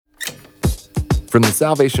From the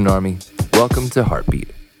Salvation Army, welcome to Heartbeat.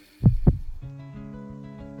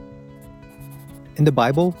 In the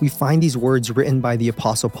Bible, we find these words written by the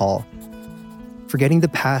Apostle Paul. Forgetting the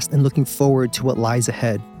past and looking forward to what lies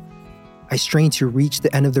ahead, I strain to reach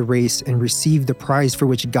the end of the race and receive the prize for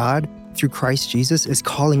which God, through Christ Jesus, is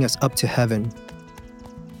calling us up to heaven.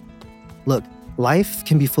 Look, life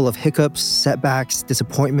can be full of hiccups, setbacks,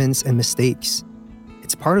 disappointments, and mistakes.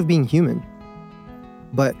 It's part of being human.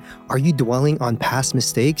 But are you dwelling on past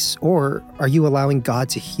mistakes, or are you allowing God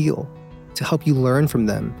to heal, to help you learn from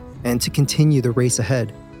them, and to continue the race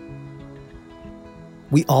ahead?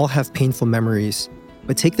 We all have painful memories,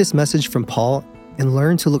 but take this message from Paul and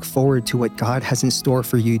learn to look forward to what God has in store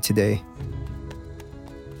for you today.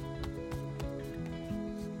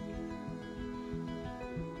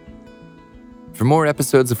 For more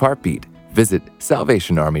episodes of Heartbeat, visit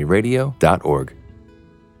salvationarmyradio.org.